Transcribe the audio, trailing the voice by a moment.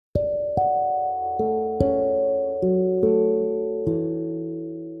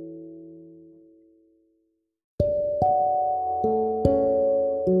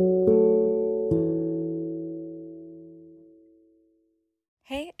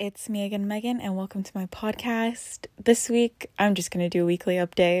it's me again, Megan, and welcome to my podcast. This week, I'm just going to do a weekly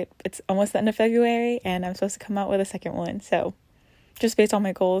update. It's almost the end of February, and I'm supposed to come out with a second one. So, just based on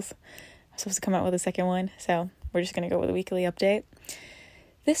my goals, I'm supposed to come out with a second one. So, we're just going to go with a weekly update.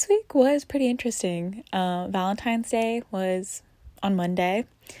 This week was pretty interesting. Valentine's Day was on Monday.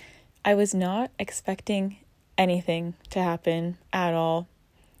 I was not expecting anything to happen at all.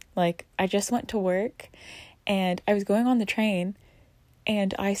 I just went to work, and I was going on the train,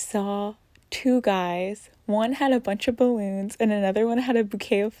 and I saw two guys. One had a bunch of balloons and another one had a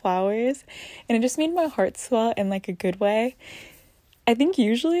bouquet of flowers, and it just made my heart swell in a good way. I think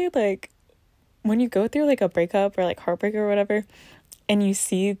usually when you go through a breakup or heartbreak or whatever and you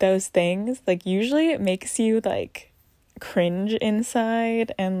see those things, usually it makes you cringe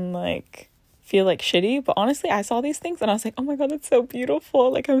inside and feel shitty. But honestly, I saw these things and I was like, oh my god, that's so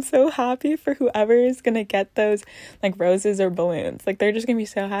beautiful. I'm so happy for whoever is gonna get those roses or balloons. They're just gonna be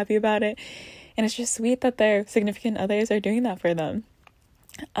so happy about it, and it's just sweet that their significant others are doing that for them.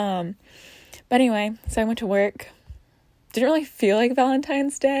 But anyway, so I went to work. Didn't really feel like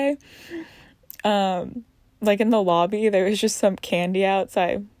Valentine's Day. In the lobby there was just some candy out,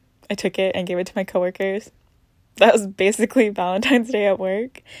 so I took it and gave it to my coworkers. That was basically Valentine's Day at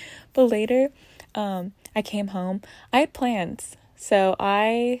work. But later, I came home. I had plans. So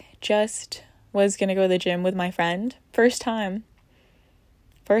I just was going to go to the gym with my friend. First time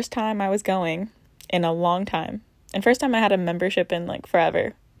I was going in a long time. And first time I had a membership in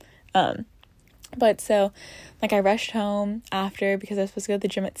forever. But so I rushed home after because I was supposed to go to the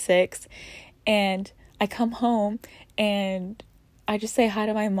gym at 6. And I come home and I just say hi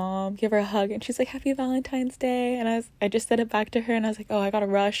to my mom, give her a hug, and she's like, happy Valentine's Day. And I just said it back to her, and I was like, oh, I gotta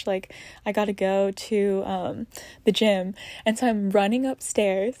rush, I gotta go to the gym. And so I'm running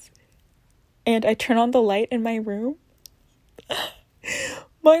upstairs and I turn on the light in my room.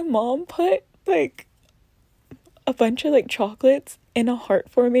 My mom put a bunch of chocolates in a heart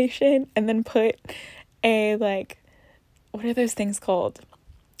formation and then put a what are those things called?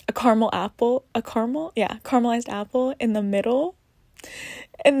 Caramelized apple in the middle.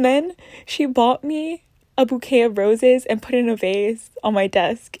 And then she bought me a bouquet of roses and put it in a vase on my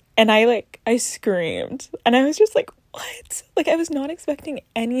desk. And I screamed. And I was just like, what? I was not expecting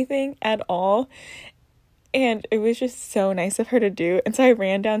anything at all. And it was just so nice of her to do. And so I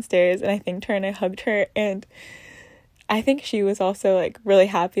ran downstairs and I thanked her and I hugged her. And I think she was also really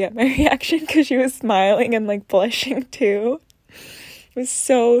happy at my reaction because she was smiling and blushing too. It was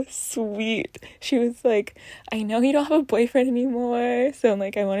so sweet. She was like, I know you don't have a boyfriend anymore, so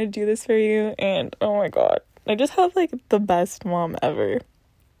I want to do this for you. And oh my god, I just have the best mom ever.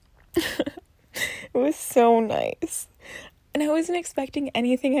 It was so nice. And I wasn't expecting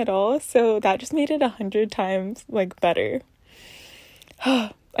anything at all, so that just made it 100 times better.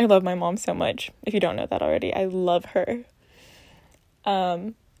 I love my mom so much. If you don't know that already, I love her.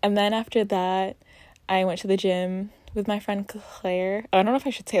 And then after that, I went to the gym with my friend Claire. I don't know if I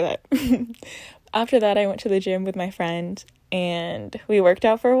should say that. After that, I went to the gym with my friend and we worked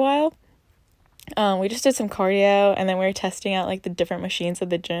out for a while. We just did some cardio, and then we were testing out the different machines at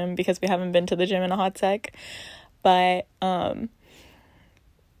the gym because we haven't been to the gym in a hot sec. But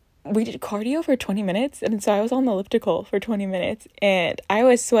we did cardio for 20 minutes, and so I was on the elliptical for 20 minutes and I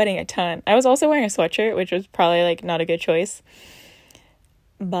was sweating a ton. I was also wearing a sweatshirt, which was probably not a good choice.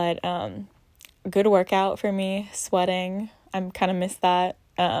 But good workout for me. Sweating, I'm kind of miss that.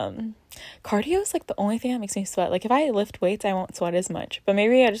 Cardio is the only thing that makes me sweat. If I lift weights, I won't sweat as much, but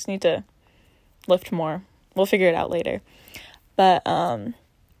maybe I just need to lift more. We'll figure it out later. But and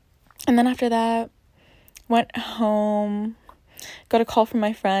then after that, went home, got a call from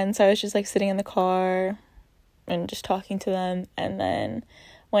my friend, so I was just sitting in the car and just talking to them, and then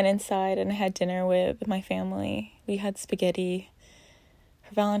went inside and I had dinner with my family. We had spaghetti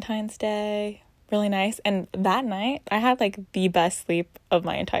for Valentine's Day. Really nice. And that night I had the best sleep of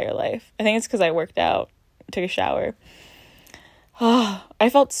my entire life. I think it's because I worked out, took a shower. I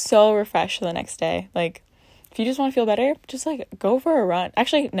felt so refreshed the next day. If you just want to feel better, just go for a run.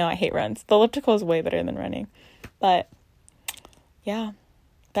 Actually, no, I hate runs. The elliptical is way better than running. But yeah,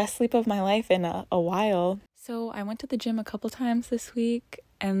 best sleep of my life in a while. So I went to the gym a couple times this week,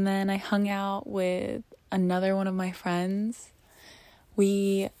 and then I hung out with another one of my friends.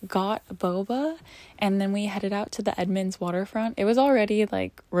 We got boba, and then we headed out to the Edmonds waterfront. It was already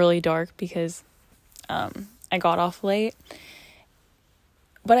really dark because I got off late,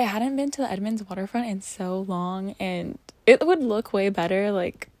 but I hadn't been to the Edmonds waterfront in so long, and it would look way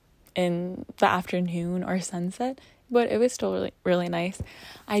better in the afternoon or sunset, but it was still really, really nice.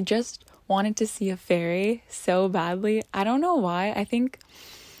 I just wanted to see a ferry so badly. I don't know why. I think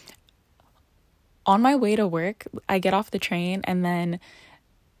on my way to work, I get off the train, and then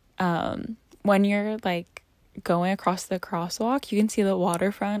when you're like going across the crosswalk, you can see the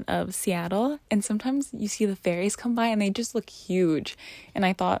waterfront of Seattle, and sometimes you see the ferries come by and they just look huge, and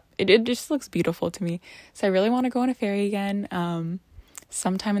I thought it just looks beautiful to me. So I really want to go on a ferry again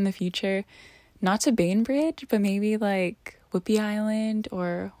sometime in the future, not to Bainbridge, but maybe like Whidbey Island,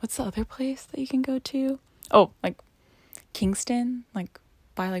 or what's the other place that you can go to? Oh, like Kingston, like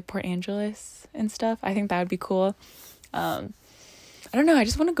by like Port Angeles and stuff. I think that would be cool. I don't know, I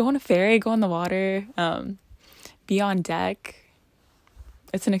just want to go on a ferry, go on the water, be on deck.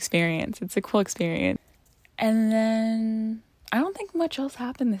 It's an experience. It's a cool experience. And then I don't think much else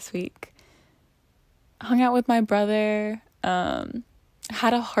happened this week. Hung out with my brother,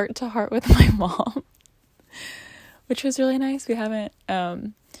 had a heart-to-heart with my mom, which was really nice. We haven't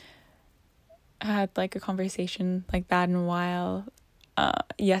had like a conversation like that in a while.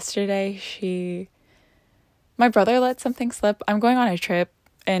 Yesterday, my brother let something slip. I'm going on a trip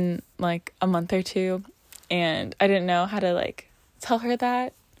in like a month or two, and I didn't know how to like tell her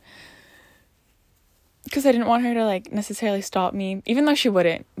that, because I didn't want her to like necessarily stop me, even though she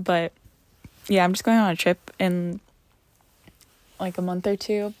wouldn't. But yeah, I'm just going on a trip in like a month or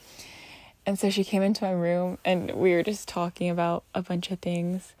two, and so she came into my room and we were just talking about a bunch of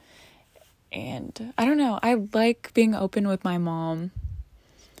things. And I don't know, I like being open with my mom.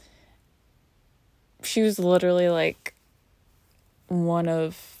 She was literally like one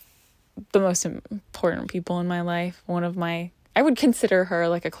of the most important people in my life. I would consider her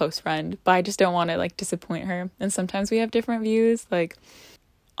like a close friend, but I just don't want to like disappoint her. And sometimes we have different views like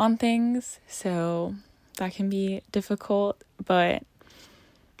on things, so that can be difficult. But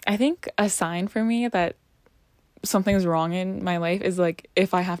I think a sign for me that something's wrong in my life is like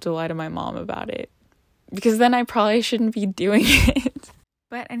if I have to lie to my mom about it, because then I probably shouldn't be doing it.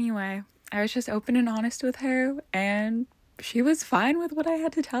 But anyway, I was just open and honest with her, and she was fine with what I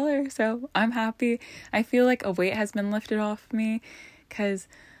had to tell her, so I'm happy. I feel like a weight has been lifted off me, because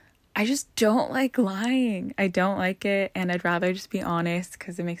I just don't like lying. I don't like it, and I'd rather just be honest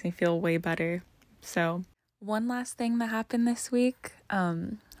because it makes me feel way better. So one last thing that happened this week,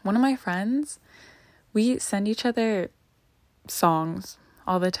 one of my friends, we send each other songs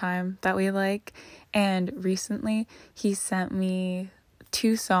all the time that we like, and recently he sent me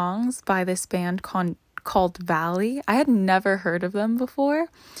 2 songs by this band called Valley. I had never heard of them before,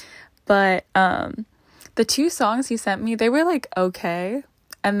 but the 2 songs he sent me, they were like okay.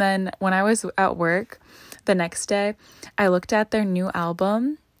 And then when I was at work the next day, I looked at their new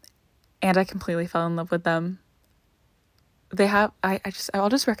album and I completely fell in love with them. They have I'll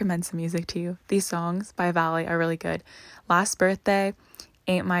just recommend some music to you. These songs by Valley are really good. Last Birthday,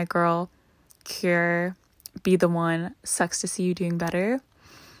 Ain't My Girl, Cure, Be the One, Sucks to See You Doing Better.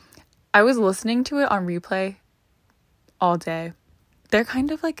 I was listening to it on replay all day. They're kind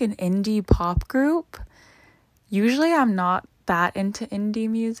of like an indie pop group. Usually I'm not that into indie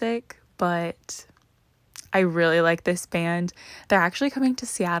music, but I really like this band. They're actually coming to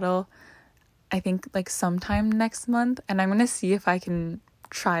Seattle, I think like sometime next month, and I'm going to see if I can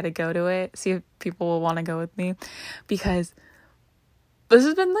try to go to it, see if people will want to go with me, because this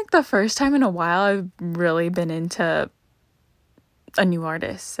has been like the first time in a while I've really been into a new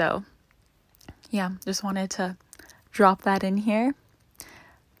artist. So yeah, just wanted to drop that in here,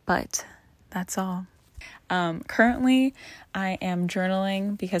 but that's all. Currently I am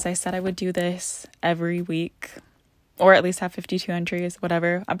journaling because I said I would do this every week, or at least have 52 entries,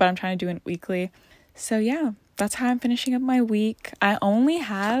 whatever, but I'm trying to do it weekly. So yeah, that's how I'm finishing up my week. I only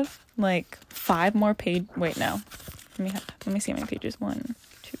have like 5 more wait, no. Let me see how many pages. 1,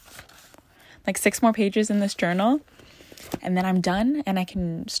 2, like 6 more pages in this journal, and then I'm done and I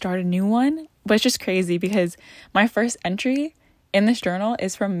can start a new one. But it's just crazy because my first entry in this journal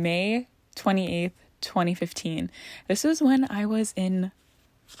is from May 28th, 2015. This was when I was in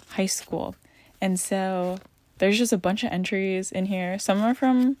high school. And so there's just a bunch of entries in here. Some are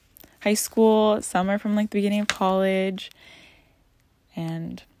from high school, some are from like the beginning of college.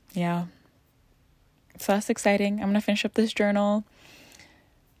 And yeah, so that's exciting. I'm gonna finish up this journal,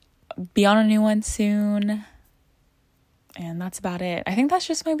 be on a new one soon, and that's about it. I think that's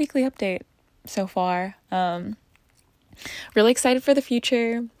just my weekly update so far. Really excited for the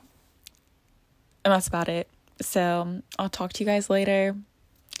future, and that's about it. So I'll talk to you guys later.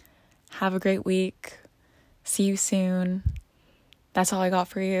 Have a great week. See you soon. That's all I got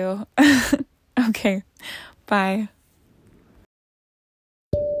for you. Okay, bye.